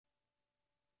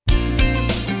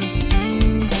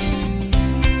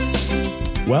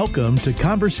Welcome to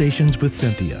Conversations with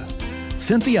Cynthia.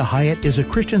 Cynthia Hiett is a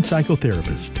Christian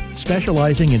psychotherapist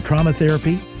specializing in trauma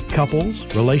therapy, couples,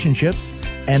 relationships,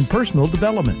 and personal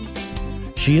development.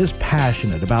 She is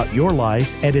passionate about your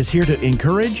life and is here to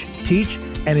encourage, teach,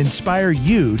 and inspire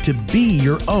you to be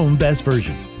your own best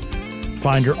version.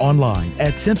 Find her online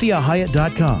at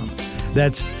CynthiaHiett.com.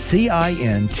 That's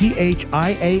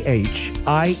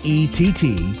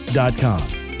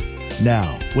CynthiaHiett.com.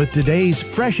 Now, with today's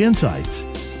fresh insights,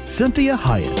 Cynthia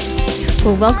Hiett.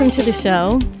 Well, welcome to the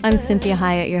show. I'm Cynthia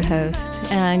Hiett, your host,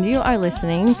 and you are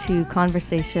listening to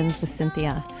Conversations with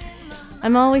Cynthia.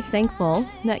 I'm always thankful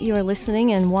that you are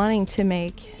listening and wanting to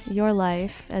make your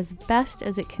life as best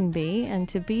as it can be and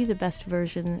to be the best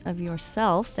version of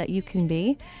yourself that you can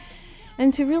be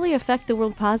and to really affect the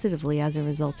world positively as a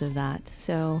result of that.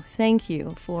 So thank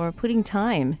you for putting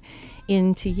time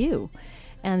into you.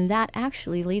 And that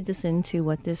actually leads us into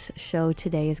what this show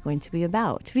today is going to be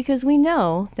about, because we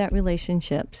know that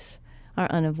relationships are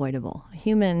unavoidable.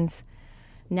 Humans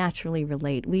naturally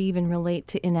relate. We even relate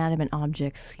to inanimate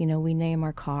objects. You know, we name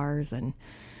our cars and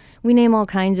we name all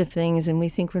kinds of things, and we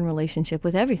think we're in relationship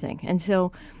with everything. And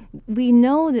so we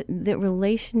know that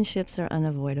relationships are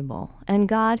unavoidable, and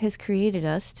God has created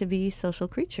us to be social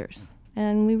creatures.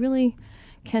 And we really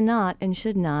cannot and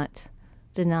should not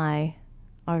deny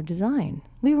our design.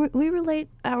 We relate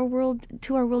our world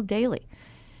to our world daily.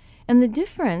 And the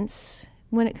difference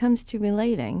when it comes to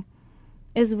relating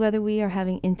is whether we are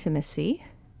having intimacy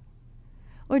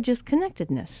or just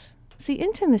connectedness. See,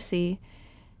 intimacy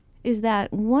is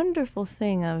that wonderful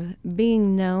thing of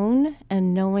being known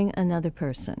and knowing another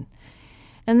person.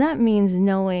 And that means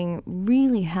knowing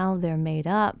really how they're made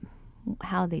up,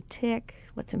 how they tick,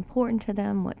 what's important to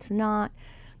them, what's not,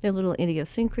 their little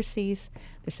idiosyncrasies,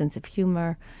 their sense of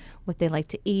humor, what they like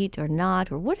to eat or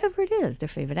not, or whatever it is, their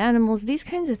favorite animals. These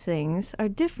kinds of things are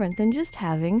different than just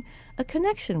having a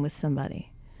connection with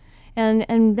somebody.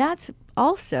 And that's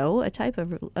also a type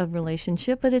of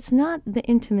relationship, but it's not the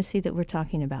intimacy that we're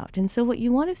talking about. And so what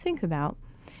you want to think about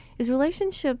is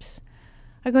relationships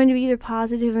are going to be either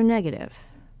positive or negative.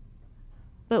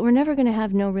 But we're never going to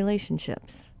have no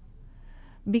relationships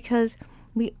because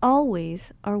we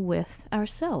always are with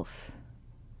ourselves.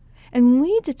 And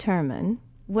we determine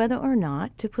whether or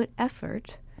not to put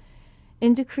effort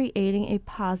into creating a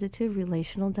positive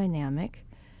relational dynamic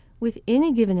with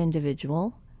any given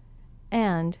individual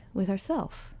and with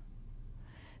ourselves.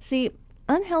 See,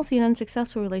 unhealthy and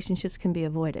unsuccessful relationships can be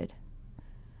avoided.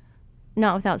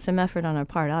 Not without some effort on our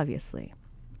part, obviously,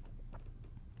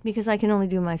 because I can only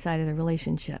do my side of the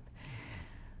relationship.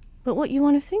 But what you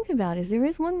want to think about is there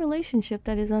is one relationship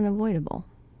that is unavoidable,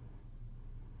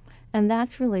 and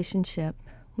that's relationship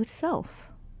with self.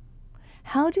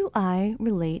 How do I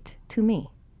relate to me?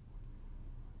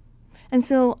 And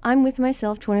so I'm with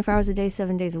myself 24 hours a day,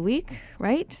 7 days a week,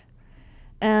 right?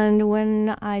 And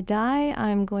when I die,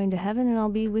 I'm going to heaven and I'll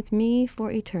be with me for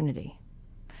eternity.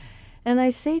 And I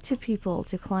say to people,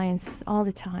 to clients all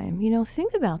the time, you know,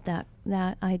 think about that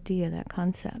idea, that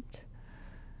concept.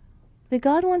 That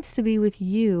God wants to be with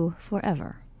you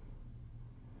forever.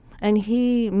 And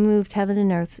he moved heaven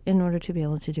and earth in order to be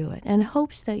able to do it, and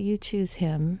hopes that you choose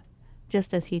him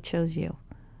just as he chose you.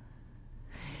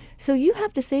 So you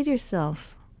have to say to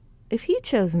yourself, if he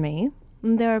chose me,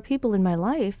 there are people in my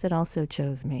life that also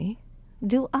chose me.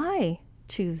 Do I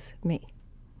choose me?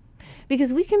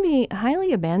 Because we can be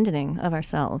highly abandoning of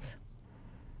ourselves.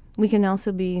 We can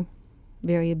also be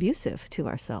very abusive to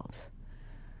ourselves.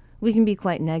 We can be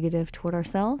quite negative toward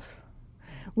ourselves.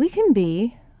 We can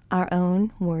be our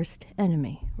own worst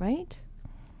enemy, right?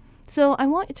 So I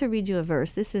want to read you a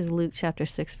verse. This is Luke chapter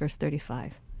 6, verse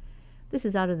 35. This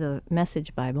is out of the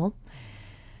Message Bible.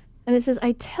 And it says,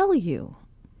 I tell you,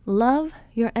 love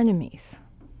your enemies.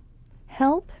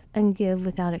 Help and give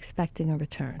without expecting a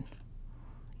return.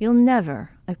 You'll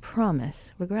never, I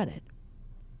promise, regret it.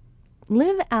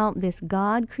 Live out this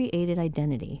God-created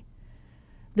identity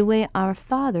the way our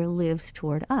Father lives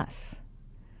toward us,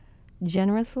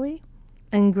 generously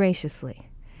and graciously,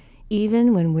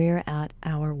 even when we're at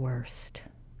our worst.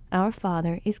 Our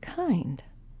Father is kind.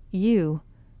 You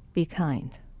be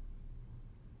kind.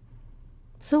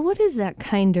 So what is that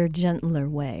kinder, gentler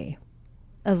way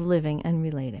of living and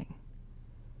relating?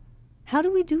 How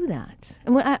do we do that?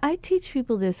 And I teach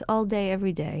people this all day,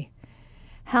 every day,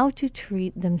 how to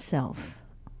treat themselves.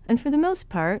 And for the most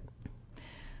part,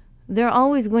 there are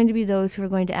always going to be those who are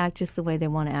going to act just the way they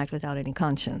want to act without any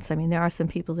conscience. I mean, there are some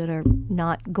people that are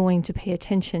not going to pay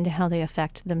attention to how they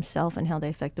affect themselves and how they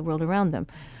affect the world around them.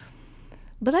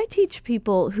 But I teach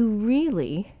people who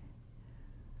really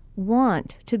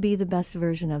want to be the best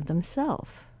version of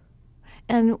themselves.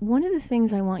 And one of the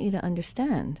things I want you to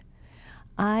understand,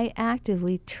 I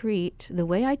actively treat, the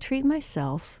way I treat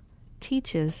myself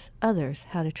teaches others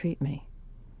how to treat me.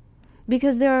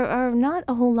 Because there are not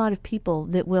a whole lot of people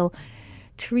that will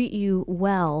treat you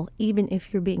well even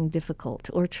if you're being difficult,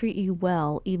 or treat you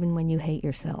well even when you hate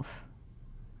yourself.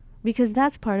 Because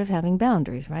that's part of having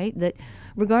boundaries, right? That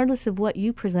regardless of what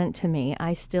you present to me,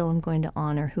 I still am going to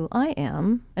honor who I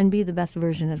am and be the best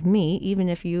version of me, even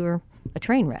if you're a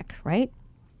train wreck, right?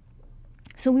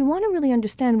 So we want to really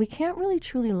understand we can't really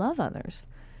truly love others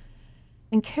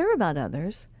and care about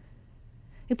others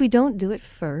if we don't do it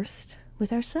first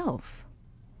with ourselves.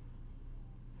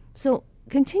 So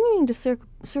continuing to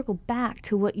circle back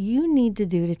to what you need to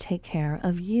do to take care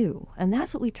of you. And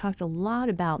that's what we talked a lot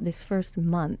about this first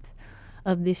month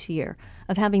of this year,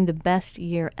 of having the best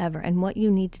year ever, and what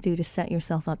you need to do to set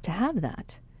yourself up to have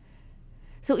that.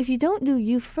 So if you don't do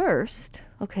you first,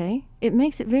 okay, it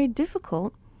makes it very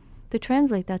difficult to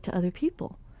translate that to other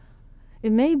people.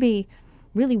 It may be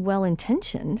really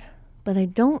well-intentioned, but I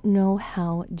don't know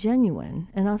how genuine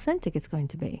and authentic it's going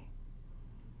to be.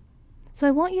 So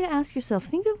I want you to ask yourself,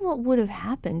 think of what would have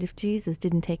happened if Jesus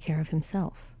didn't take care of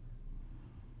himself.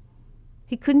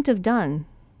 He couldn't have done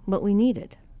what we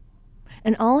needed.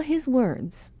 And all his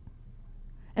words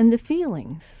and the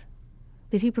feelings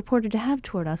that he purported to have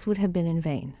toward us would have been in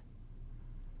vain.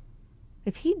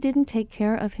 If he didn't take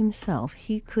care of himself,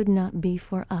 he could not be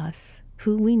for us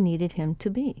who we needed him to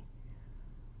be.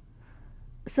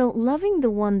 So loving the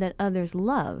one that others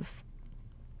love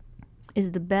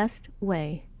is the best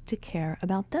way to care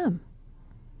about them.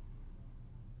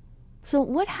 So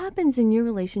what happens in your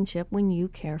relationship when you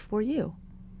care for you?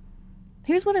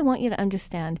 Here's what I want you to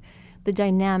understand, the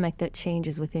dynamic that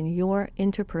changes within your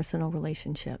interpersonal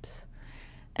relationships.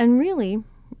 And really,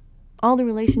 all the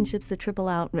relationships that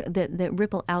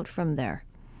ripple out from there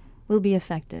will be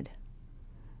affected.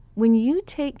 When you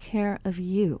take care of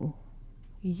you,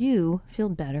 you feel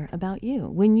better about you.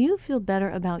 When you feel better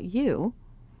about you,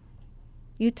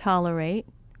 you tolerate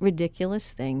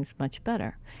ridiculous things much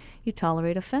better. You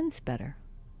tolerate offense better.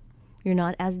 You're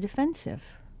not as defensive.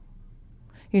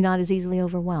 You're not as easily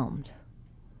overwhelmed.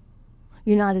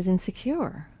 You're not as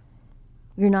insecure.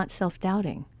 You're not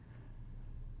self-doubting.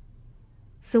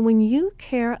 So when you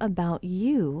care about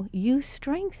you, you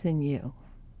strengthen you.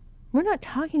 We're not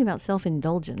talking about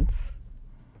self-indulgence.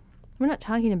 We're not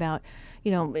talking about,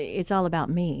 it's all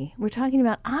about me. We're talking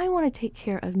about, I want to take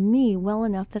care of me well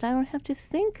enough that I don't have to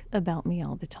think about me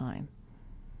all the time.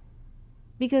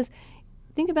 Because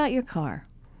think about your car.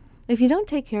 If you don't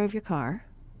take care of your car,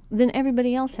 then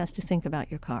everybody else has to think about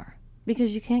your car,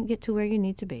 because you can't get to where you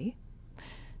need to be.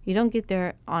 You don't get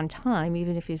there on time,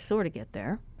 even if you sort of get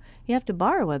there. You have to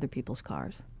borrow other people's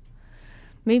cars.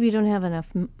 Maybe you don't have enough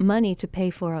money to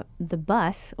pay for the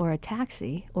bus or a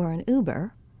taxi or an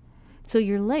Uber, so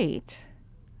you're late.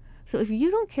 So if you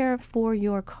don't care for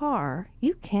your car,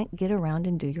 you can't get around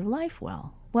and do your life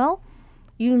well. Well,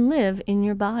 you live in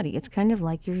your body. It's kind of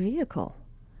like your vehicle.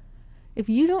 If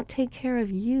you don't take care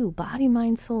of you, body,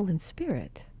 mind, soul, and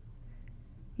spirit,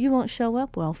 you won't show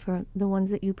up well for the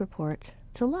ones that you purport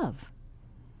to love.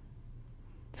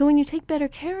 So when you take better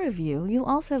care of you, you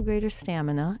also have greater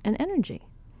stamina and energy.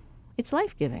 It's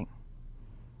life-giving.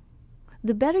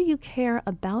 The better you care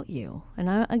about you, and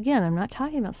I'm not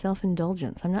talking about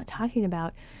self-indulgence. I'm not talking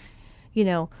about,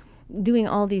 doing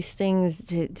all these things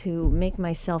to make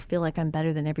myself feel like I'm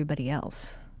better than everybody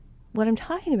else. What I'm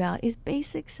talking about is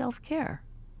basic self-care.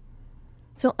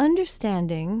 So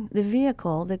understanding the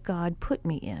vehicle that God put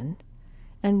me in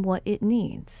and what it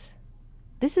needs.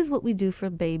 This is what we do for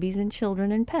babies and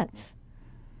children and pets,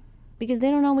 because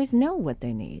they don't always know what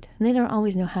they need, and they don't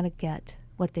always know how to get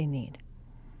what they need.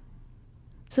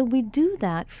 So we do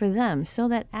that for them so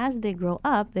that as they grow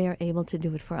up, they are able to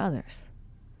do it for others.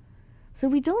 So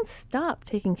we don't stop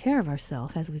taking care of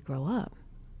ourselves as we grow up.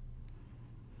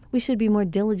 We should be more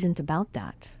diligent about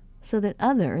that so that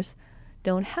others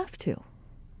don't have to.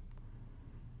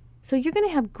 So you're going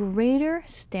to have greater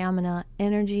stamina,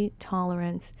 energy,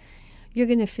 tolerance. You're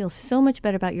going to feel so much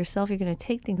better about yourself. You're going to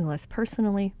take things less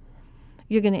personally.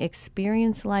 You're going to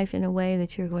experience life in a way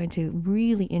that you're going to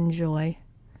really enjoy.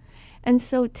 And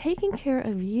so taking care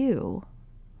of you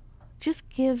just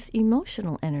gives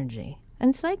emotional energy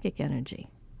and psychic energy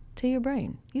to your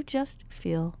brain. You just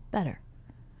feel better.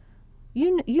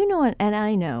 You know, and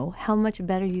I know how much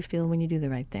better you feel when you do the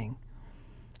right thing.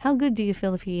 How good do you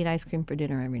feel if you eat ice cream for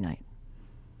dinner every night?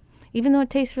 Even though it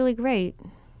tastes really great,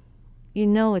 you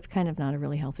know it's kind of not a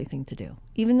really healthy thing to do.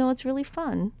 Even though it's really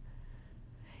fun,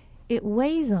 it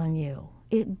weighs on you.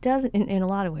 it doesn't, in a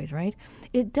lot of ways, right?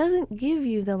 It doesn't give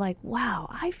you the like, wow,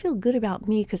 I feel good about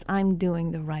me because I'm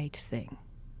doing the right thing.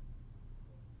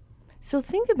 So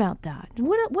think about that.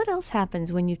 What else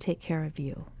happens when you take care of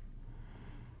you?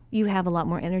 You have a lot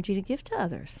more energy to give to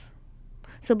others.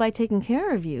 So by taking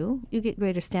care of you, you get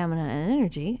greater stamina and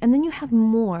energy, and then you have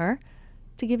more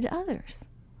to give to others.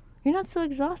 You're not so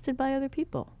exhausted by other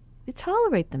people. You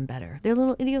tolerate them better. Their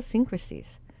little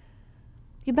idiosyncrasies.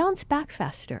 You bounce back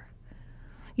faster.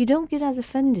 You don't get as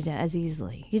offended as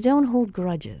easily. You don't hold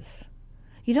grudges.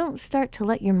 You don't start to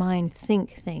let your mind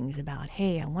think things about,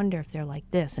 hey, I wonder if they're like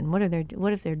this, and what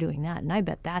if they're doing that, and I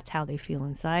bet that's how they feel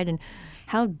inside, and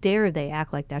how dare they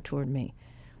act like that toward me.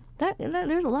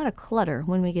 There's a lot of clutter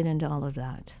when we get into all of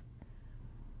that.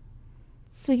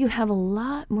 So you have a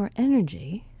lot more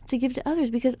energy to give to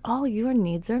others because all your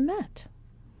needs are met.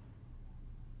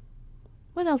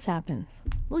 What else happens?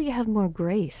 Well, you have more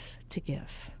grace to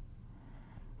give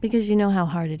because you know how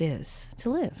hard it is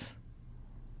to live.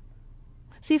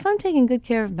 See, if I'm taking good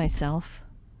care of myself,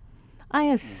 I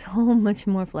have so much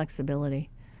more flexibility.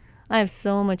 I have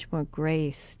so much more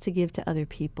grace to give to other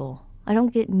people. I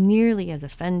don't get nearly as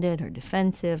offended or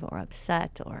defensive or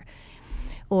upset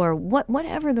or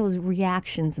whatever those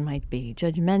reactions might be,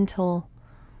 judgmental,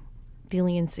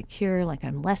 feeling insecure, like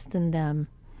I'm less than them,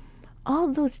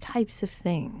 all those types of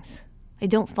things. I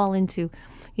don't fall into,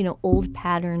 old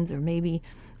patterns or maybe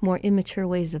more immature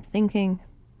ways of thinking.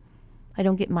 I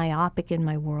don't get myopic in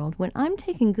my world. When I'm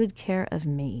taking good care of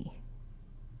me,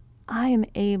 I am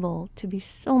able to be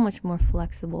so much more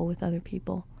flexible with other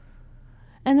people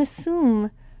and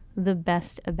assume the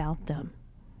best about them.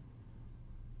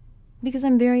 Because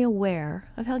I'm very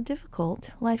aware of how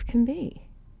difficult life can be.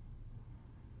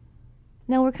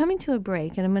 Now we're coming to a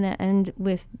break, and I'm going to end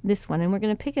with this one, and we're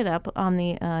going to pick it up on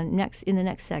in the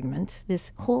next segment,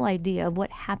 this whole idea of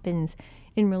what happens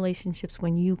in relationships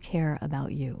when you care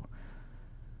about you.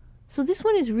 So this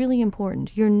one is really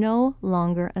important. You're no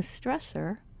longer a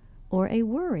stressor or a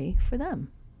worry for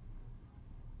them.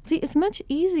 See, it's much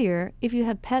easier if you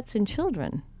have pets and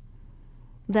children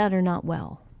that are not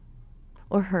well,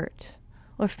 or hurt,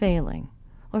 or failing,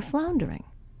 or floundering,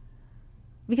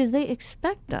 because they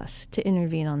expect us to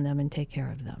intervene on them and take care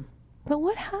of them. But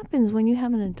what happens when you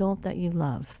have an adult that you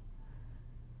love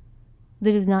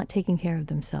that is not taking care of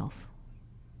themselves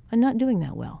and not doing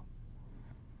that well?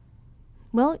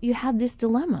 Well, you have this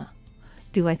dilemma.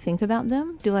 Do I think about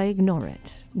them? Do I ignore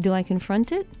it? Do I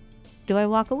confront it? Do I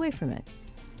walk away from it?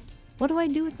 What do I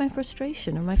do with my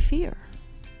frustration or my fear?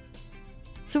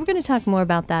 So we're going to talk more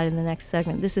about that in the next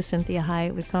segment. This is Cynthia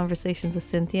Hiett with Conversations with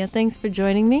Cynthia. Thanks for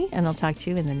joining me, and I'll talk to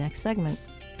you in the next segment.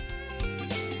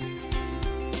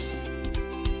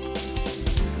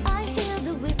 I hear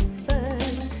the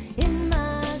whispers in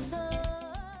my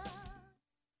thoughts.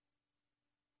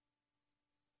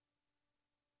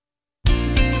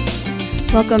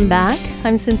 Welcome back.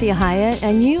 I'm Cynthia Hiett,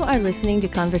 and you are listening to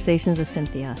Conversations with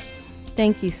Cynthia.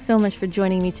 Thank you so much for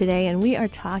joining me today, and we are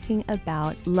talking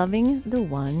about loving the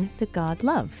one that God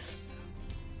loves.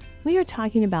 We are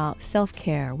talking about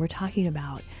self-care. We're talking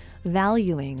about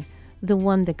valuing the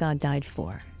one that God died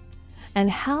for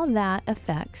and how that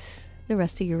affects the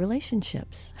rest of your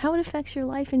relationships, how it affects your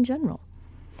life in general.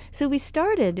 So we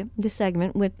started the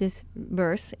segment with this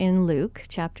verse in Luke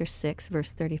chapter 6,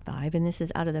 verse 35, and this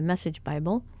is out of the Message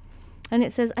Bible. And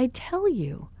it says, I tell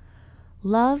you,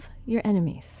 love your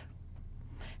enemies.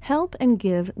 Help and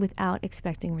give without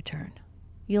expecting return.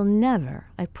 You'll never,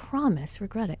 I promise,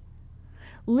 regret it.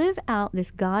 Live out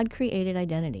this God-created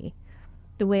identity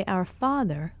the way our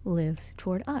Father lives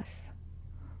toward us,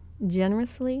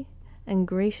 generously and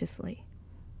graciously,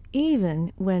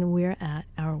 even when we're at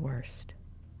our worst.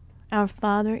 Our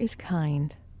Father is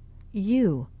kind.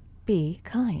 You be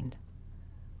kind.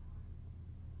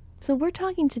 So we're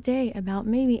talking today about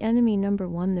maybe enemy number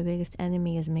one. The biggest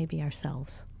enemy is maybe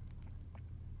ourselves.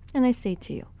 And I say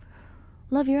to you,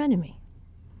 love your enemy.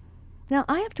 Now,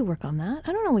 I have to work on that.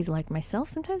 I don't always like myself.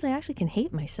 Sometimes I actually can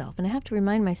hate myself, and I have to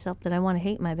remind myself that I want to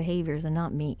hate my behaviors and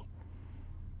not me.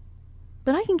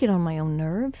 But I can get on my own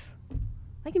nerves.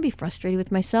 I can be frustrated with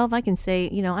myself. I can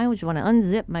say, I always want to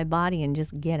unzip my body and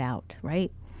just get out,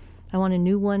 right? I want a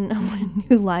new one. I want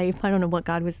a new life. I don't know what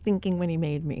God was thinking when he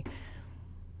made me.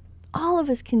 All of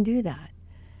us can do that.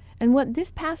 And what this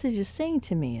passage is saying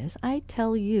to me is, I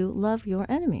tell you, love your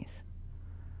enemies.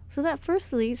 So that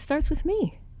firstly starts with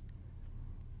me.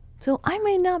 So I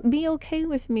may not be okay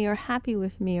with me or happy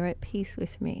with me or at peace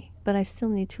with me, but I still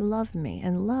need to love me.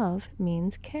 And love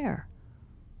means care.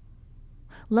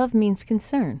 Love means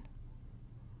concern.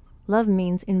 Love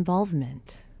means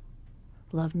involvement.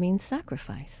 Love means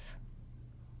sacrifice.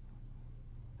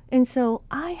 And so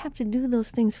I have to do those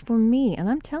things for me. And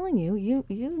I'm telling you,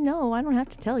 you know, I don't have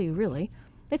to tell you really.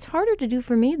 It's harder to do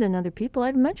for me than other people.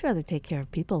 I'd much rather take care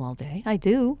of people all day. I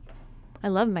do. I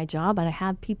love my job. I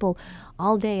have people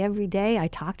all day, every day. I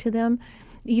talk to them,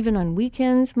 even on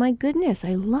weekends. My goodness,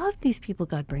 I love these people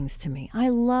God brings to me. I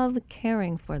love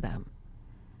caring for them.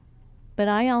 But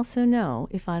I also know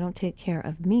if I don't take care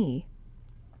of me,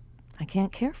 I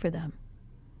can't care for them.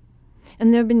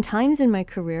 And there have been times in my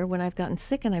career when I've gotten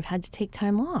sick and I've had to take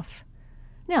time off.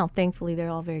 Now, thankfully, they're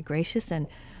all very gracious, and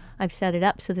I've set it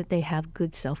up so that they have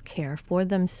good self-care for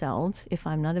themselves if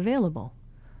I'm not available.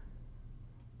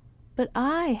 But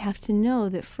I have to know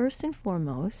that first and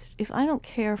foremost, if I don't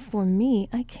care for me,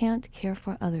 I can't care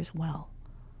for others well.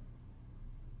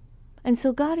 And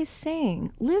so God is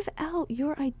saying, live out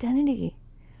your identity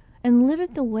and live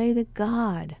it the way that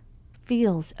God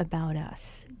feels about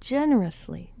us,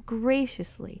 generously,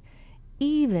 graciously,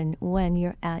 even when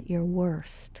you're at your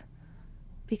worst.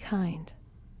 Be kind.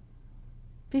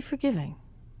 Be forgiving.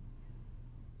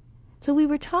 So we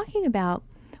were talking about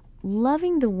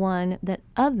loving the one that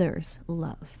others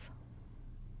love.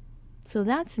 So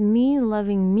that's me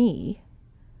loving me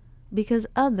because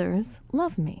others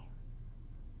love me.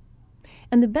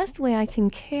 And the best way I can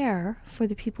care for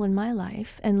the people in my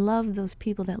life and love those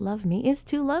people that love me is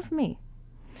to love me.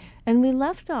 And we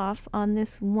left off on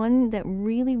this one that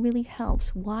really, really helps.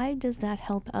 Why does that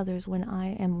help others when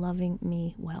I am loving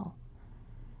me well?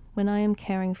 When I am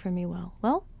caring for me well?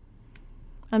 Well,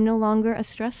 I'm no longer a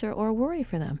stressor or a worry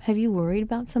for them. Have you worried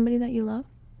about somebody that you love?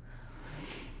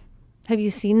 Have you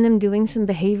seen them doing some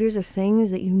behaviors or things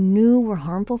that you knew were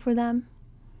harmful for them?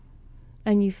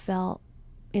 And you felt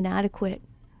inadequate,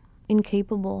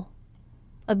 incapable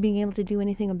of being able to do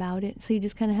anything about it. So you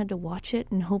just kind of had to watch it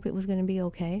and hope it was going to be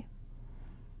okay.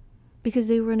 Because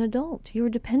they were an adult. You were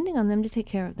depending on them to take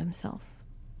care of themselves.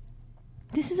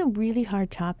 This is a really hard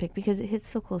topic because it hits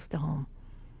so close to home.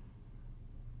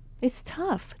 It's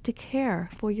tough to care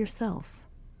for yourself.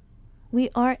 We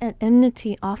are at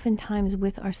enmity oftentimes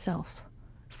with ourselves,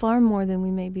 far more than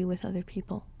we may be with other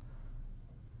people.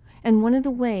 And one of the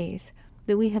ways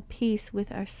that we have peace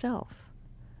with ourselves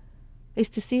is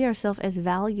to see ourselves as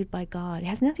valued by God. It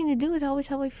has nothing to do with always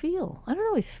how I feel. I don't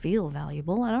always feel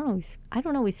valuable. I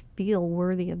don't always feel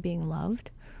worthy of being loved.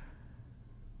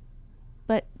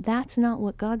 But that's not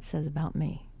what God says about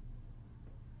me.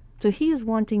 So he is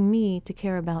wanting me to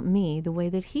care about me the way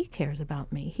that he cares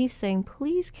about me. He's saying,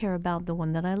 please care about the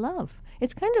one that I love.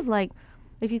 It's kind of like,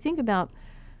 if you think about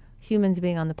humans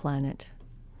being on the planet,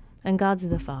 and God's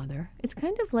the Father, it's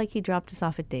kind of like he dropped us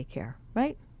off at daycare,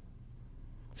 right?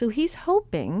 So he's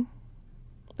hoping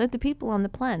that the people on the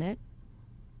planet,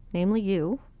 namely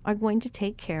you, are going to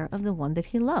take care of the one that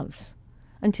he loves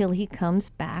until he comes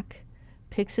back,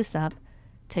 picks us up,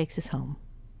 takes us home.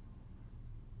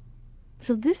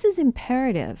 So this is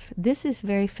imperative. This is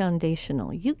very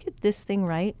foundational. You get this thing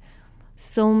right,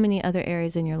 so many other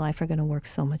areas in your life are going to work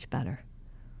so much better.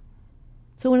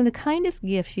 So one of the kindest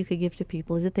gifts you could give to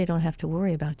people is that they don't have to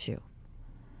worry about you.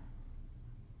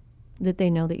 That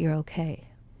they know that you're okay.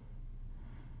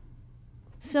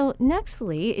 So next,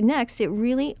 it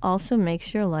really also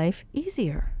makes your life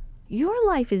easier. Your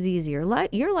life is easier.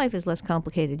 Your life is less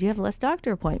complicated. You have less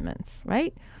doctor appointments,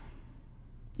 right?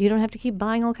 You don't have to keep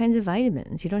buying all kinds of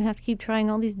vitamins. You don't have to keep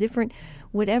trying all these different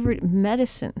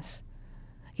medicines.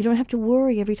 You don't have to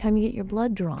worry every time you get your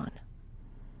blood drawn.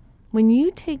 When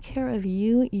you take care of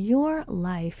you, your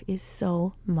life is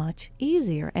so much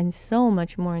easier and so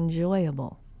much more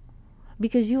enjoyable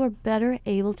because you are better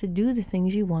able to do the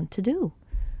things you want to do.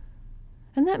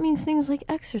 And that means things like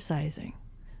exercising,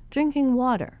 drinking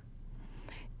water,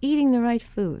 eating the right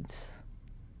foods,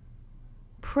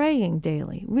 praying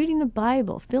daily, reading the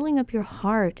Bible, filling up your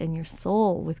heart and your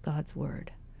soul with God's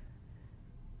Word,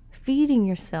 feeding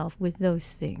yourself with those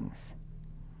things.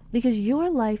 Because your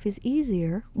life is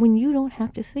easier when you don't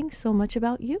have to think so much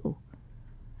about you.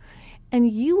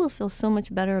 And you will feel so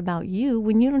much better about you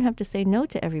when you don't have to say no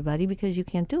to everybody because you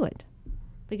can't do it.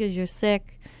 Because you're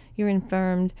sick, you're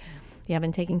infirmed, you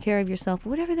haven't taken care of yourself,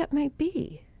 whatever that might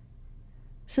be.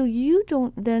 So you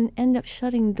don't then end up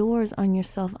shutting doors on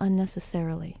yourself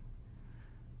unnecessarily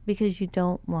because you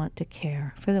don't want to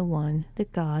care for the one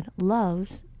that God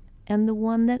loves and the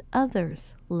one that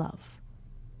others love.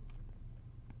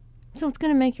 So it's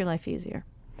going to make your life easier.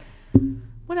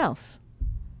 What else?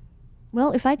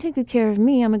 Well, if I take good care of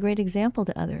me, I'm a great example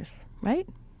to others, right?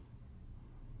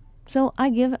 So I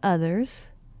give others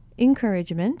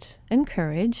encouragement and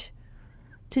courage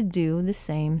to do the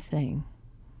same thing.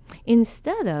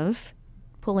 Instead of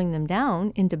pulling them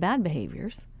down into bad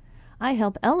behaviors, I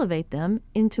help elevate them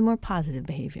into more positive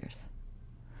behaviors.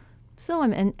 So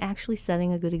I'm actually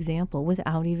setting a good example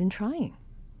without even trying.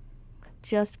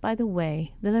 Just by the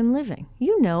way that I'm living.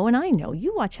 You know, and I know.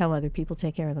 You watch how other people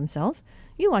take care of themselves.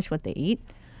 You watch what they eat.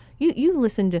 You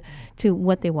listen to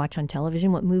what they watch on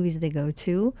television, what movies they go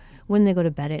to, when they go to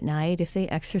bed at night, if they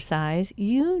exercise.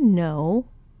 You know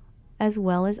as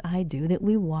well as I do that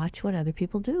we watch what other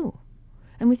people do.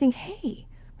 And we think, hey,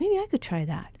 maybe I could try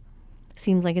that.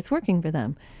 Seems like it's working for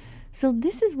them. So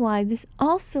this is why this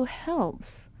also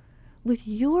helps with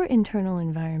your internal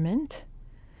environment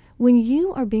when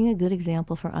you are being a good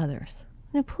example for others.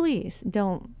 Now, please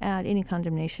don't add any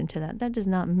condemnation to that. That does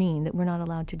not mean that we're not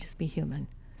allowed to just be human.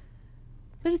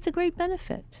 But it's a great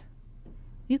benefit.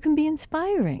 You can be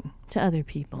inspiring to other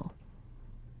people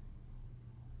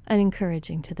and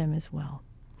encouraging to them as well.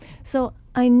 So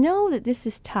I know that this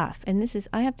is tough, and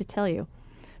I have to tell you,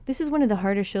 this is one of the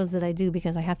harder shows that I do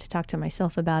because I have to talk to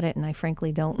myself about it, and I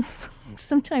frankly don't.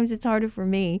 Sometimes it's harder for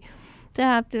me to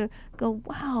have to go,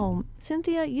 wow,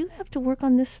 Cynthia, you have to work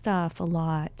on this stuff a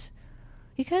lot.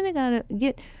 You kind of got to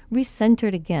get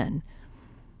recentered again.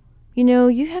 You know,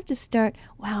 you have to start,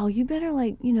 wow, you better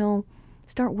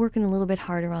start working a little bit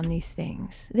harder on these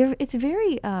things. It's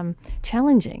very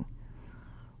challenging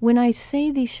when I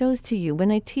say these shows to you,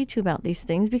 when I teach you about these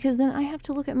things, because then I have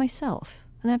to look at myself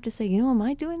and I have to say, am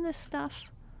I doing this stuff?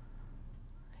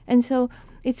 And so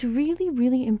it's really,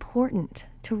 really important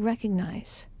to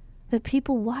recognize that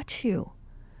people watch you.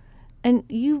 And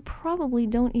you probably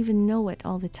don't even know it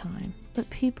all the time, but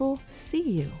people see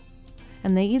you.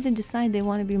 And they either decide they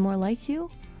want to be more like you,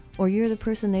 or you're the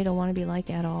person they don't want to be like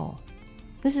at all.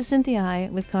 This is Cynthia Hiett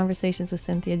with Conversations with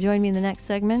Cynthia. Join me in the next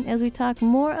segment as we talk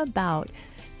more about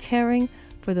caring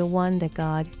for the one that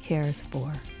God cares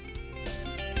for.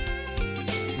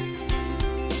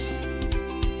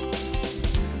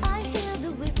 I hear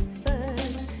the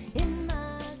whispers in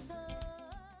my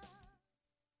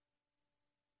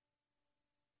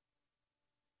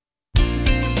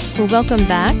thoughts. Well, welcome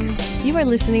back. You are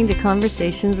listening to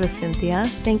Conversations with Cynthia.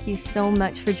 Thank you so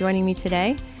much for joining me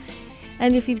today.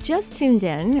 And if you've just tuned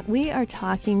in, we are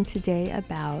talking today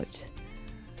about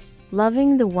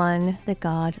loving the one that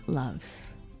God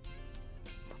loves.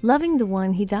 Loving the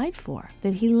one he died for,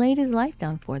 that he laid his life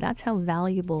down for. That's how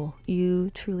valuable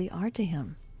you truly are to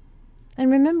him.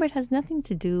 And remember, it has nothing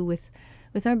to do with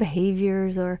our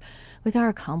behaviors or with our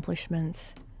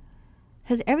accomplishments. It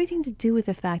has everything to do with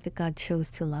the fact that God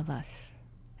chose to love us.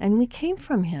 And we came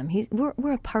from him.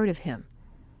 We're a part of him.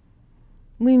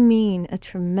 We mean a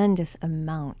tremendous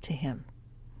amount to him.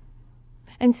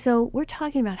 And so we're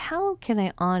talking about how can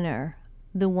I honor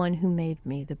the one who made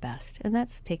me the best? And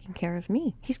that's taking care of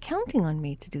me. He's counting on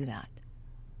me to do that.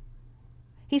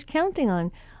 He's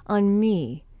counting on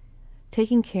me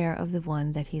taking care of the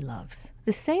one that he loves.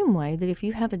 The same way that if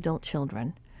you have adult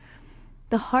children,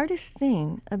 the hardest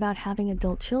thing about having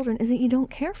adult children is that you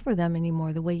don't care for them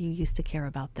anymore the way you used to care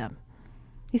about them.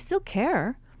 You still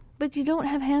care, but you don't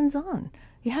have hands-on.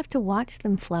 You have to watch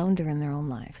them flounder in their own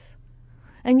lives.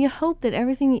 And you hope that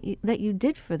everything that you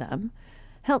did for them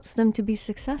helps them to be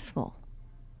successful.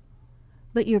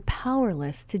 But you're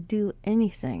powerless to do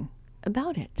anything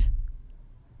about it.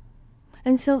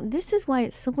 And so this is why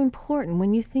it's so important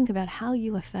when you think about how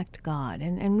you affect God.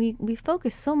 And we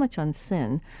focus so much on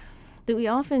sin that we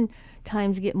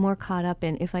oftentimes get more caught up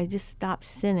in, if I just stop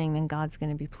sinning, then God's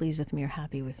going to be pleased with me or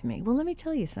happy with me. Well, let me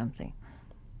tell you something.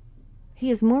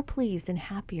 He is more pleased and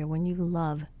happier when you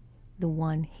love the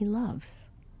one he loves.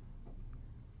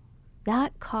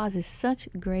 That causes such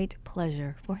great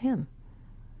pleasure for him.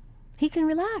 He can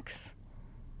relax.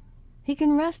 He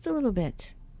can rest a little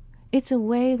bit. It's a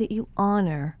way that you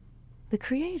honor the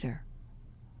Creator.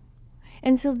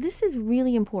 And so this is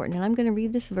really important. And I'm going to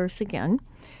read this verse again,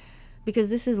 because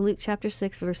this is Luke chapter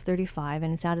 6, verse 35,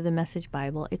 and it's out of the Message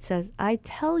Bible. It says, I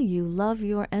tell you, love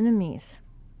your enemies.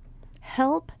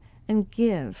 Help and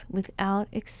give without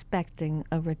expecting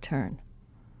a return.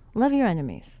 Love your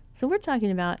enemies. So we're talking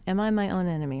about, am I my own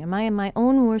enemy? Am I my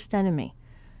own worst enemy?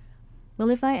 Well,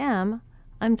 if I am,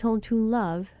 I'm told to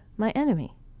love my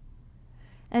enemy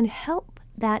and help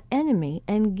that enemy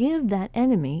and give that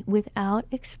enemy without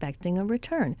expecting a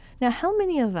return. Now, how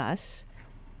many of us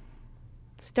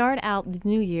start out the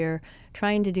new year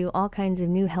trying to do all kinds of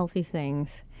new healthy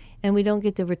things, and we don't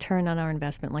get the return on our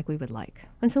investment like we would like?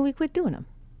 And so we quit doing them.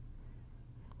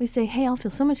 We say, hey, I'll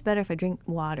feel so much better if I drink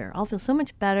water. I'll feel so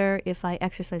much better if I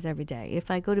exercise every day,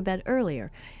 if I go to bed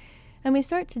earlier. And we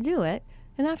start to do it,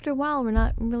 and after a while, we're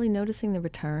not really noticing the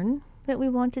return that we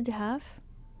wanted to have.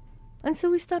 And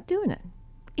so we stop doing it.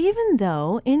 Even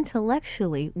though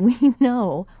intellectually we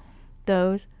know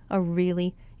Those are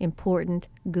really important,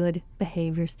 good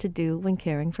behaviors to do when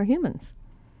caring for humans.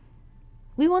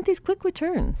 We want these quick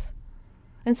returns.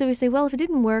 And so we say, well, if it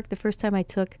didn't work the first time I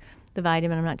took the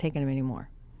vitamin, I'm not taking them anymore.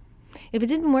 If it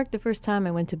didn't work the first time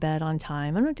I went to bed on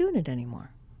time, I'm not doing it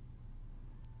anymore.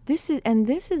 This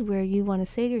is where you want to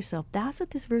say to yourself, that's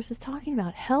what this verse is talking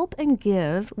about. Help and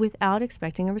give without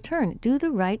expecting a return. Do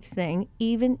the right thing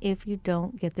even if you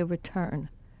don't get the return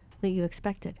that you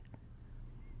expected.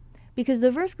 Because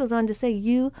the verse goes on to say,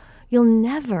 you'll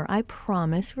never, I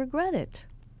promise, regret it.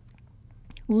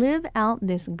 Live out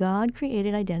this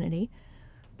God-created identity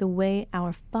the way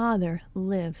our Father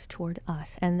lives toward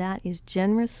us, and that is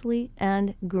generously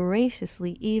and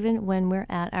graciously, even when we're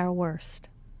at our worst.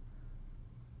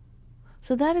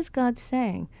 So that is God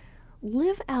saying,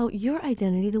 live out your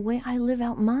identity the way I live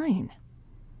out mine.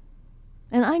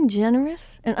 And I'm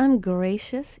generous and I'm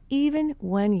gracious even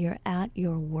when you're at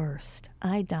your worst.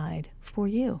 I died for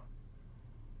you.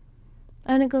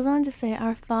 And it goes on to say,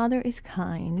 our Father is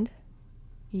kind,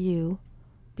 you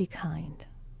be kind.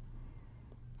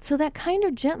 So that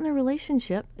kinder, gentler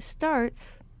relationship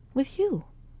starts with you.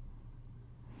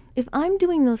 If I'm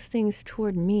doing those things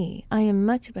toward me, I am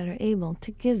much better able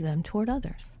to give them toward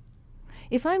others.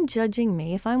 If I'm judging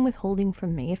me, if I'm withholding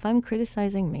from me, if I'm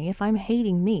criticizing me, if I'm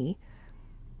hating me,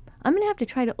 I'm going to have to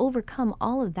try to overcome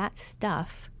all of that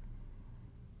stuff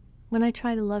when I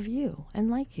try to love you and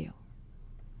like you.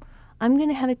 I'm going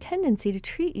to have a tendency to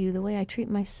treat you the way I treat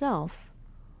myself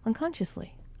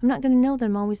unconsciously. I'm not going to know that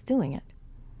I'm always doing it.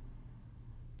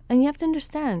 And you have to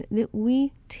understand that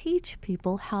we teach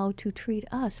people how to treat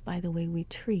us by the way we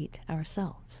treat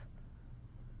ourselves.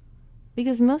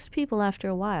 Because most people, after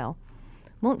a while,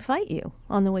 won't fight you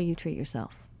on the way you treat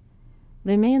yourself.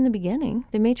 They may in the beginning.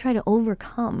 They may try to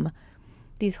overcome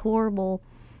these horrible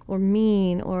or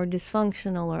mean or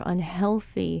dysfunctional or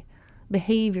unhealthy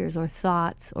behaviors or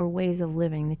thoughts or ways of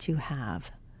living that you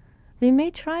have. They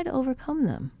may try to overcome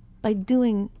them by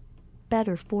doing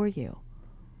better for you.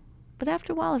 But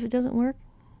after a while, if it doesn't work,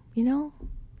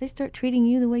 they start treating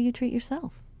you the way you treat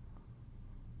yourself.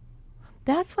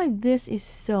 That's why this is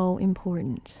so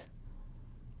important,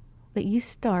 that you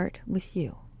start with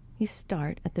you. You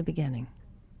start at the beginning.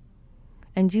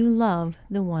 And you love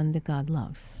the one that God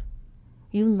loves.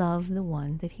 You love the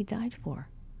one that he died for.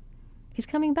 He's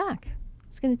coming back.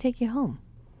 He's going to take you home.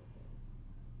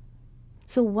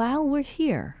 So while we're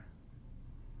here,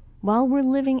 while we're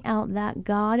living out that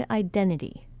God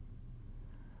identity,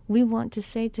 we want to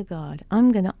say to God, I'm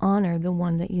going to honor the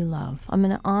one that you love. I'm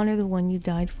going to honor the one you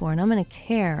died for. And I'm going to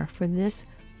care for this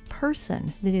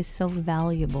person that is so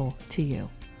valuable to you.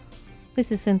 This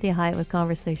is Cynthia Hiett with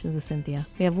Conversations with Cynthia.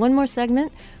 We have one more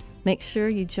segment. Make sure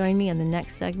you join me in the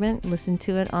next segment. Listen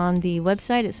to it on the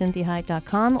website at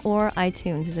cynthiahiett.com, or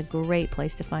iTunes is a great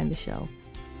place to find the show.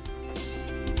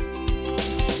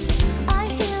 I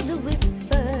hear the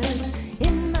whispers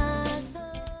in my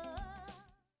thoughts.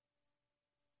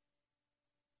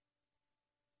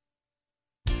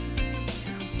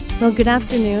 Well, good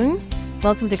afternoon.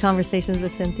 Welcome to Conversations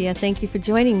with Cynthia. Thank you for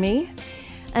joining me.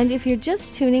 And if you're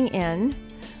just tuning in,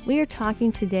 we are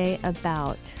talking today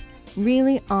about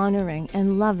really honoring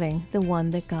and loving the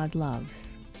one that God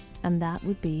loves, and that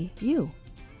would be you.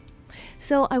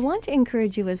 So I want to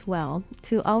encourage you as well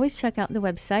to always check out the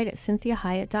website at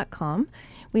cynthiahiett.com.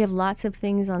 We have lots of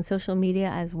things on social media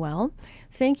as well.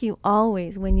 Thank you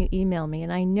always when you email me.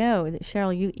 And I know that,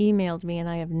 Cheryl, you emailed me and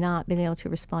I have not been able to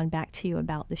respond back to you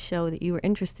about the show that you were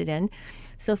interested in.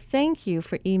 So thank you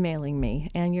for emailing me.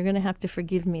 And you're going to have to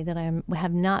forgive me that I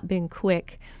have not been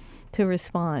quick to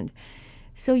respond.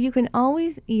 So you can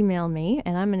always email me,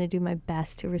 and I'm going to do my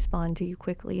best to respond to you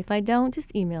quickly. If I don't,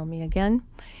 just email me again.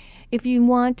 If you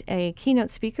want a keynote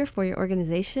speaker for your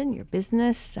organization, your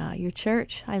business, your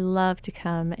church, I love to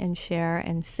come and share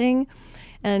and sing.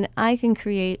 And I can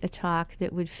create a talk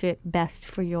that would fit best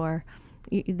for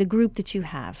the group that you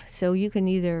have. So you can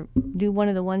either do one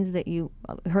of the ones that you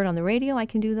heard on the radio, I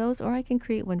can do those, or I can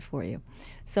create one for you.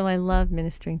 So I love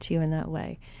ministering to you in that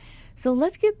way. So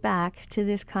let's get back to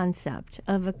this concept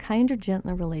of a kinder,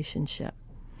 gentler relationship,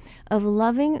 of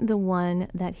loving the one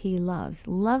that he loves,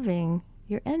 loving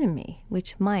your enemy,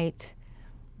 which might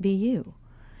be you.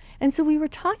 And so we were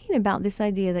talking about this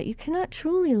idea that you cannot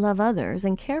truly love others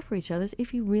and care for each other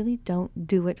if you really don't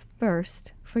do it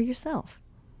first for yourself.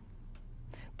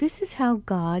 This is how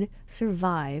God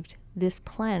survived this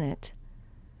planet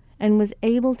and was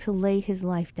able to lay his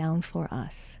life down for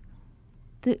us.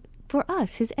 For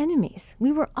us, his enemies.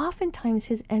 We were oftentimes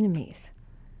his enemies.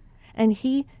 And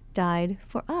he died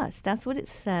for us. That's what it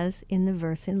says in the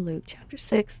verse in Luke chapter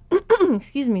 6,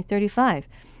 35.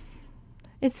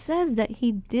 It says that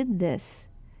he did this.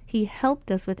 He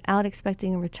helped us without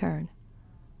expecting a return.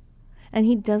 And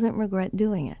he doesn't regret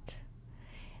doing it.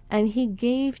 And he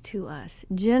gave to us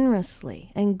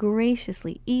generously and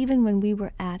graciously, even when we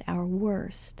were at our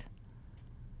worst.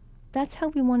 That's how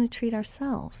we want to treat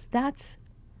ourselves. That's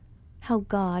how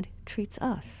God treats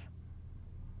us.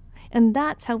 And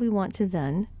that's how we want to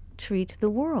then treat the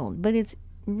world. But it's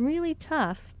really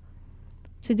tough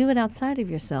to do it outside of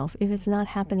yourself if it's not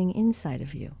happening inside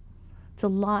of you. It's a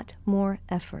lot more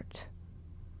effort.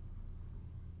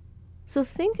 So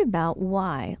think about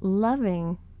why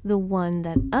loving the one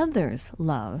that others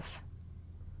love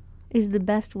is the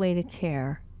best way to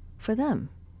care for them.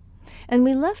 And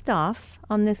we left off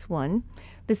on this one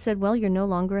that said, well, you're no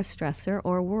longer a stressor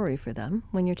or a worry for them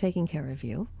when you're taking care of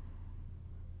you.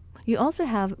 You also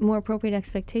have more appropriate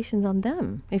expectations on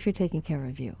them if you're taking care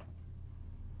of you.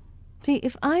 See,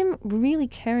 if I'm really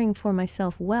caring for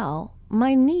myself well,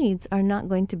 my needs are not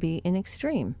going to be in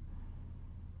extreme.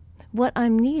 What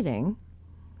I'm needing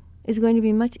is going to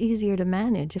be much easier to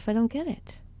manage if I don't get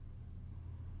it.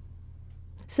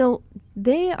 So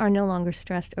they are no longer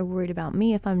stressed or worried about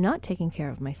me if I'm not taking care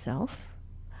of myself.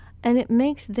 And it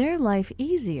makes their life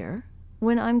easier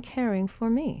when I'm caring for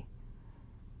me.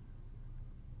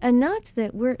 And not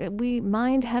that we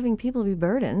mind having people be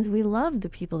burdens. We love the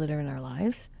people that are in our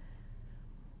lives.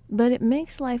 But it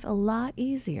makes life a lot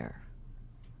easier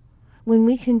when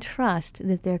we can trust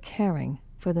that they're caring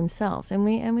for themselves. And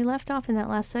we left off in that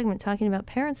last segment talking about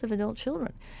parents of adult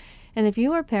children. And if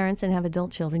you are parents and have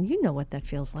adult children, you know what that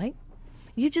feels like.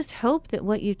 You just hope that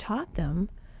what you taught them,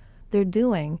 they're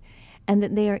doing, and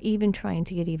that they are even trying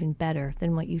to get even better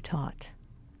than what you taught.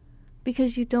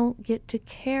 Because you don't get to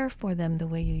care for them the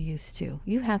way you used to.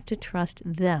 You have to trust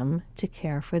them to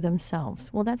care for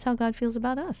themselves. Well, that's how God feels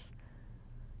about us.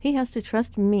 He has to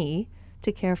trust me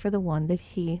to care for the one that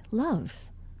he loves,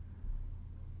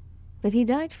 that he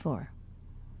died for.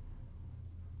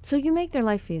 So you make their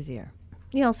life easier.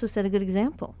 You also set a good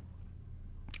example.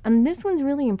 And this one's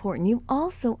really important. You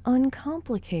also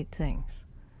uncomplicate things.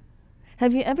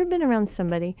 Have you ever been around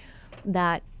somebody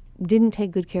that didn't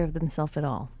take good care of themselves at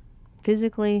all?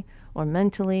 Physically or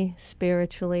mentally,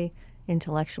 spiritually,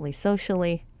 intellectually,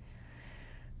 socially.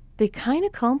 They kind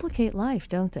of complicate life,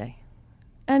 don't they?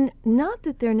 And not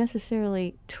that they're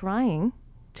necessarily trying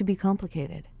to be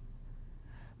complicated.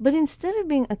 But instead of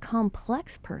being a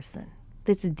complex person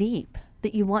that's deep,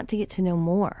 that you want to get to know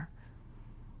more,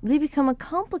 they become a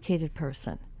complicated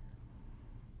person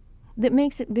that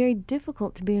makes it very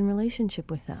difficult to be in relationship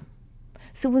with them.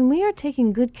 So when we are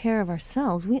taking good care of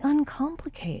ourselves, we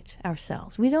uncomplicate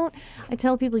ourselves. I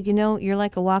tell people, you're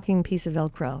like a walking piece of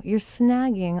Velcro. You're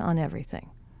snagging on everything.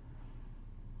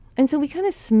 And so we kind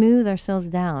of smooth ourselves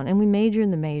down, and we major in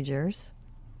the majors.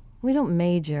 We don't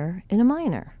major in a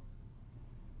minor.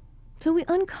 So we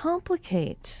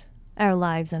uncomplicate our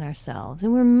lives and ourselves,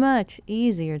 and we're much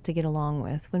easier to get along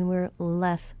with when we're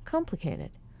less complicated.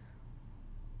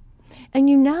 And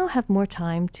you now have more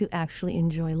time to actually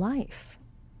enjoy life,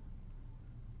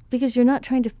 because you're not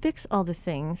trying to fix all the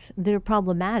things that are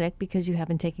problematic because you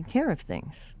haven't taken care of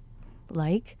things.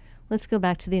 Like, let's go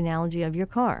back to the analogy of your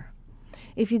car.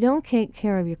 If you don't take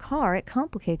care of your car, it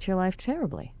complicates your life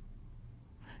terribly,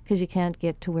 because you can't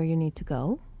get to where you need to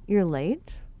go. You're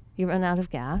late. You run out of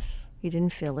gas. You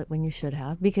didn't fill it when you should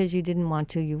have because you didn't want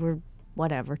to. You were,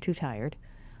 too tired.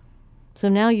 So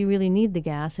now you really need the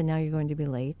gas, and now you're going to be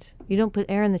late. You don't put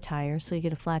air in the tires, so you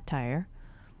get a flat tire.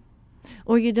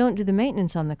 Or you don't do the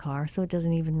maintenance on the car, so it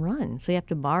doesn't even run. So you have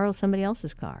to borrow somebody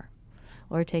else's car,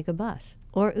 or take a bus,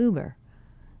 or Uber.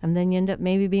 And then you end up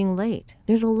maybe being late.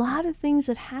 There's a lot of things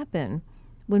that happen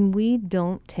when we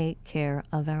don't take care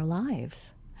of our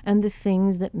lives and the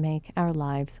things that make our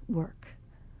lives work.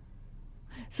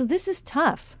 So this is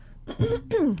tough.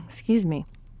 Excuse me.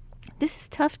 This is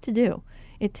tough to do.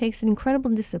 It takes an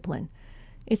incredible discipline.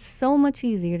 It's so much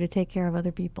easier to take care of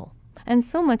other people, and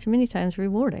so much, many times,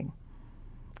 rewarding.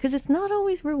 Because it's not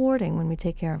always rewarding when we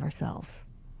take care of ourselves.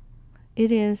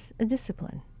 It is a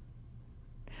discipline.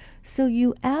 So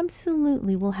you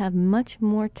absolutely will have much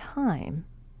more time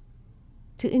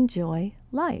to enjoy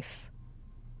life.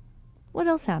 What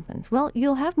else happens? Well,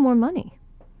 you'll have more money.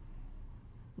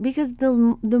 Because the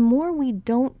more we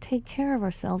don't take care of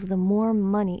ourselves, the more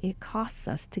money it costs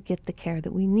us to get the care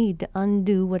that we need to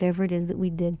undo whatever it is that we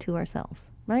did to ourselves,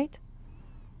 right?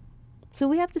 So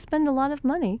we have to spend a lot of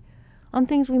money on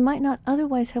things we might not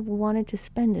otherwise have wanted to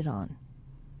spend it on.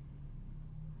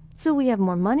 So we have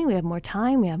more money, we have more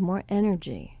time, we have more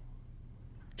energy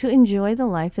to enjoy the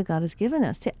life that God has given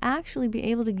us, to actually be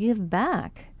able to give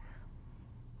back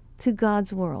to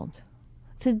God's world,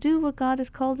 to do what God has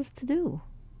called us to do,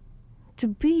 to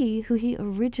be who He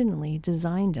originally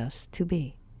designed us to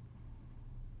be.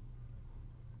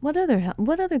 What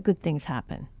other good things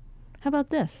happen? How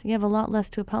about this? You have a lot less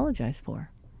to apologize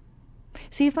for.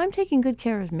 See, if I'm taking good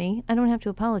care of me, I don't have to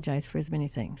apologize for as many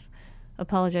things.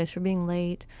 Apologize for being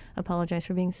late, apologize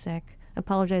for being sick,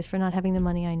 apologize for not having the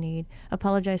money I need,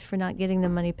 apologize for not getting the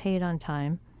money paid on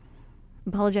time,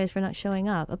 apologize for not showing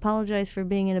up, apologize for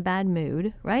being in a bad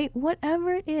mood, right?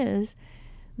 Whatever it is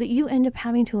that you end up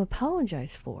having to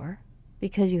apologize for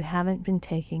because you haven't been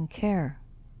taking care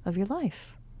of your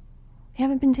life. You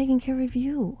haven't been taking care of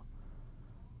you.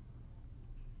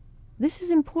 This is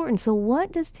important. So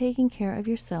what does taking care of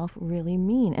yourself really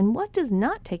mean? And what does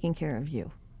not taking care of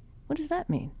you? What does that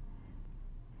mean?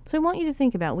 So I want you to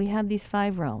think about, we have these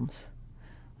 5 realms.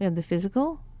 We have the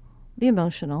physical, the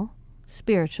emotional,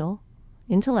 spiritual,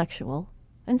 intellectual,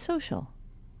 and social.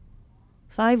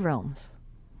 5 realms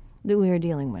that we are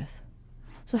dealing with.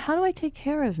 So how do I take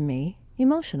care of me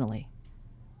emotionally?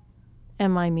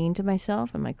 Am I mean to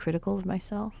myself? Am I critical of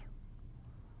myself?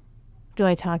 Do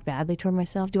I talk badly toward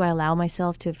myself? Do I allow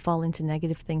myself to fall into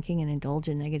negative thinking and indulge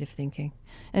in negative thinking?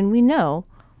 And we know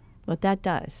what that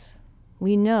does.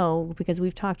 We know, because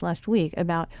we've talked last week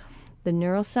about the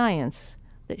neuroscience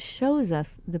that shows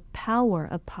us the power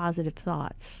of positive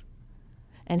thoughts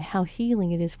and how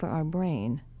healing it is for our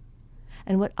brain,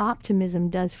 and what optimism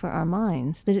does for our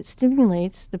minds, that it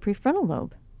stimulates the prefrontal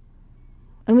lobe.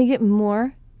 And we get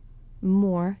more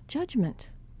judgment.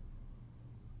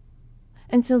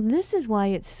 And so this is why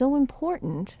it's so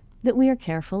important that we are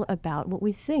careful about what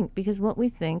we think, because what we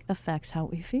think affects how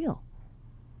we feel.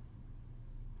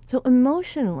 So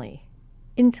emotionally,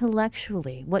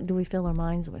 intellectually, what do we fill our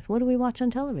minds with? What do we watch on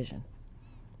television?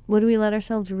 What do we let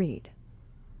ourselves read?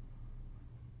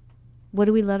 What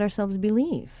do we let ourselves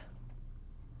believe?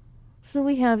 So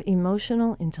we have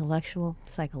emotional, intellectual,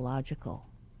 psychological.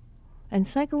 And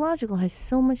psychological has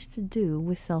so much to do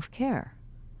with self-care.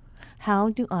 How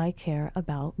do I care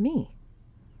about me?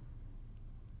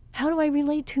 How do I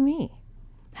relate to me?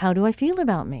 How do I feel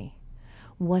about me?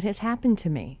 What has happened to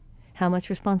me? How much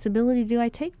responsibility do I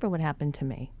take for what happened to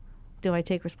me? Do I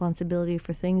take responsibility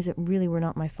for things that really were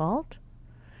not my fault?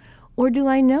 Or do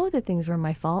I know that things were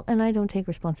my fault and I don't take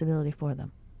responsibility for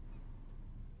them?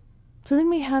 So then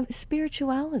we have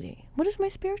spirituality. What does my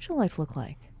spiritual life look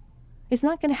like? It's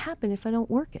not going to happen if I don't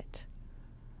work it.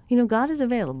 You know, God is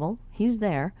available. He's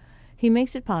there. He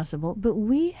makes it possible, but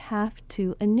we have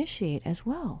to initiate as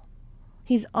well.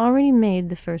 He's already made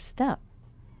the first step,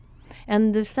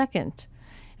 and the second,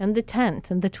 and the 10th,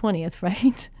 and the 20th,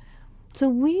 right? So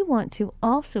we want to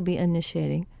also be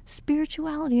initiating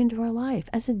spirituality into our life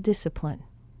as a discipline.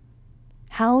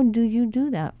 How do you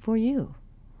do that for you?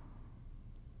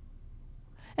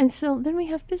 And so then we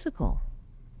have physical.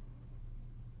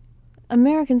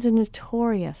 Americans are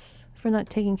notorious for not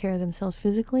taking care of themselves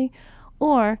physically,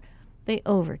 or they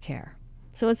overcare.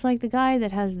 So it's like the guy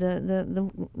that has the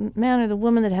man or the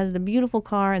woman that has the beautiful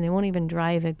car and they won't even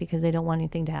drive it because they don't want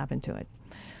anything to happen to it.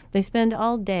 They spend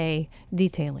all day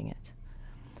detailing it.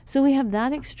 So we have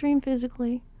that extreme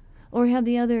physically, or we have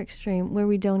the other extreme where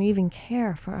we don't even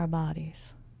care for our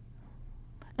bodies.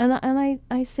 And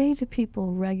I say to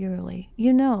people regularly,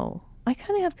 you know, I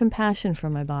kind of have compassion for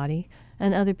my body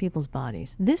and other people's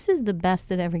bodies. This is the best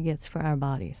that ever gets for our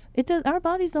bodies. Our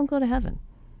bodies don't go to heaven.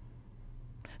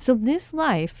 So this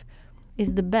life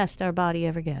is the best our body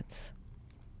ever gets.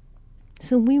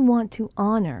 So we want to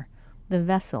honor the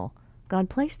vessel God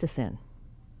placed us in.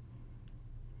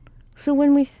 So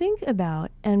when we think about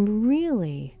and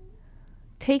really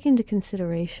take into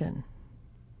consideration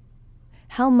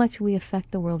how much we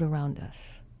affect the world around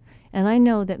us, and I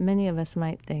know that many of us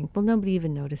might think, well, nobody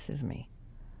even notices me.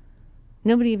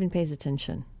 Nobody even pays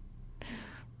attention.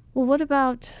 Well, what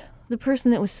about the person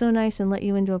that was so nice and let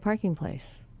you into a parking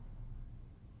place?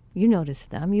 You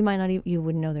noticed them. You might not even, you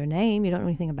wouldn't know their name. You don't know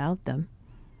anything about them.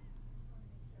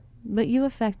 But you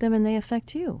affect them and they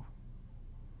affect you.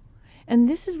 And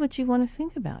this is what you want to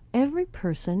think about. Every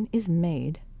person is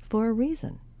made for a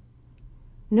reason.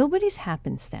 Nobody's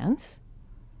happenstance.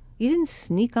 You didn't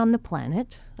sneak on the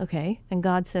planet, okay? And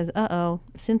God says, uh-oh,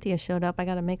 Cynthia showed up. I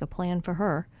got to make a plan for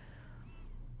her.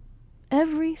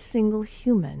 Every single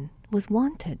human was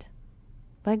wanted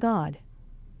by God.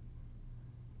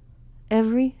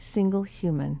 Every single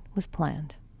human was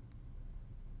planned.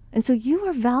 And so you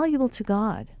are valuable to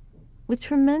God with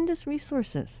tremendous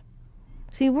resources.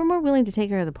 See, we're more willing to take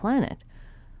care of the planet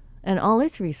and all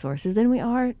its resources than we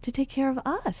are to take care of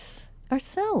us,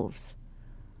 ourselves.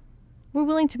 We're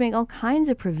willing to make all kinds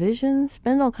of provisions,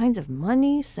 spend all kinds of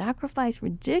money, sacrifice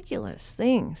ridiculous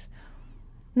things.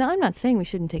 Now, I'm not saying we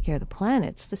shouldn't take care of the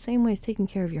planet. It's the same way as taking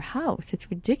care of your house. It's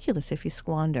ridiculous if you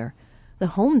squander the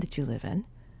home that you live in.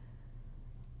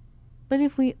 But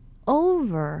if we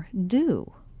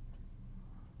overdo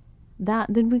that,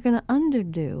 then we're going to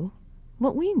underdo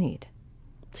what we need.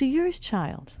 So you're his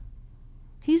child.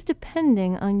 He's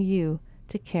depending on you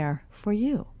to care for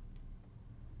you.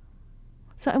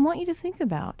 So I want you to think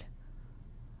about,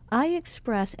 I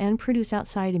express and produce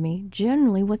outside of me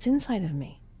generally what's inside of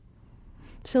me.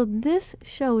 So this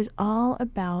show is all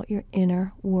about your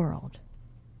inner world.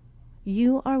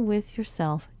 You are with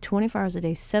yourself 24 hours a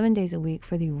day, 7 days a week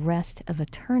for the rest of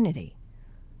eternity.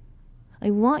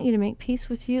 I want you to make peace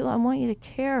with you. I want you to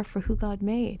care for who God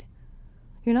made.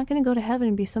 You're not going to go to heaven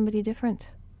and be somebody different.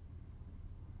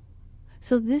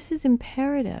 So this is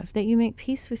imperative that you make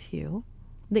peace with you,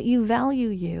 that you value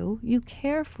you, you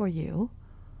care for you,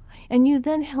 and you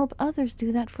then help others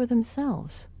do that for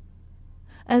themselves,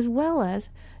 as well as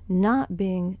not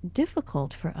being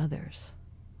difficult for others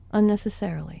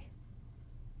unnecessarily.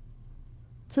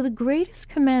 So the greatest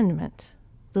commandment,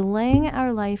 the laying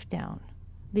our life down,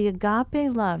 the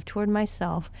agape love toward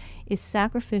myself, is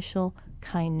sacrificial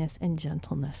kindness and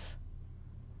gentleness.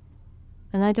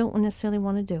 And I don't necessarily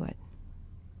want to do it.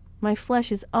 My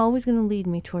flesh is always going to lead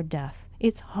me toward death.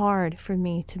 It's hard for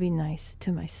me to be nice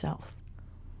to myself.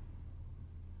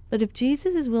 But if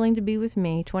Jesus is willing to be with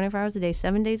me 24 hours a day,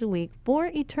 7 days a week, for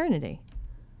eternity,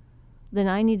 then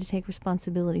I need to take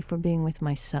responsibility for being with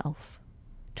myself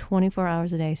 24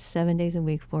 hours a day, 7 days a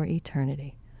week for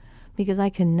eternity. Because I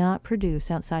cannot produce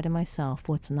outside of myself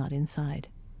what's not inside.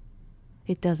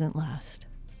 It doesn't last.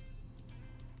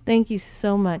 Thank you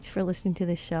so much for listening to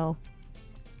this show.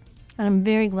 And I'm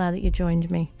very glad that you joined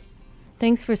me.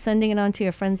 Thanks for sending it on to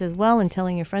your friends as well and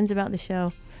telling your friends about the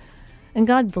show. And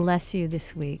God bless you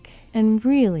this week. And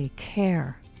really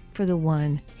care for the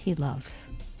one he loves.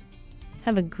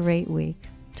 Have a great week.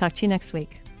 Talk to you next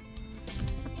week.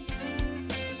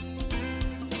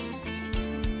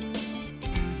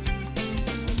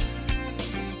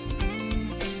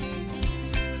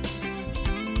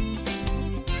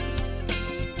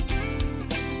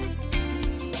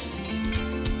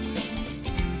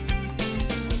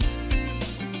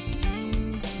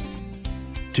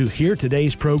 To hear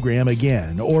today's program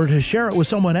again or to share it with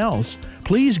someone else,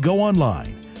 please go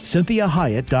online,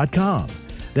 CynthiaHiett.com.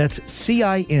 That's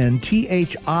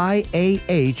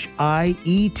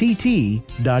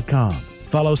CynthiaHiett.com.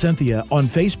 Follow Cynthia on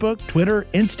Facebook, Twitter,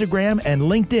 Instagram, and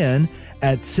LinkedIn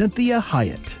at Cynthia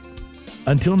Hiett.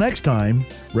 Until next time,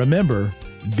 remember,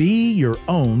 be your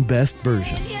own best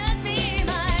version. Yeah.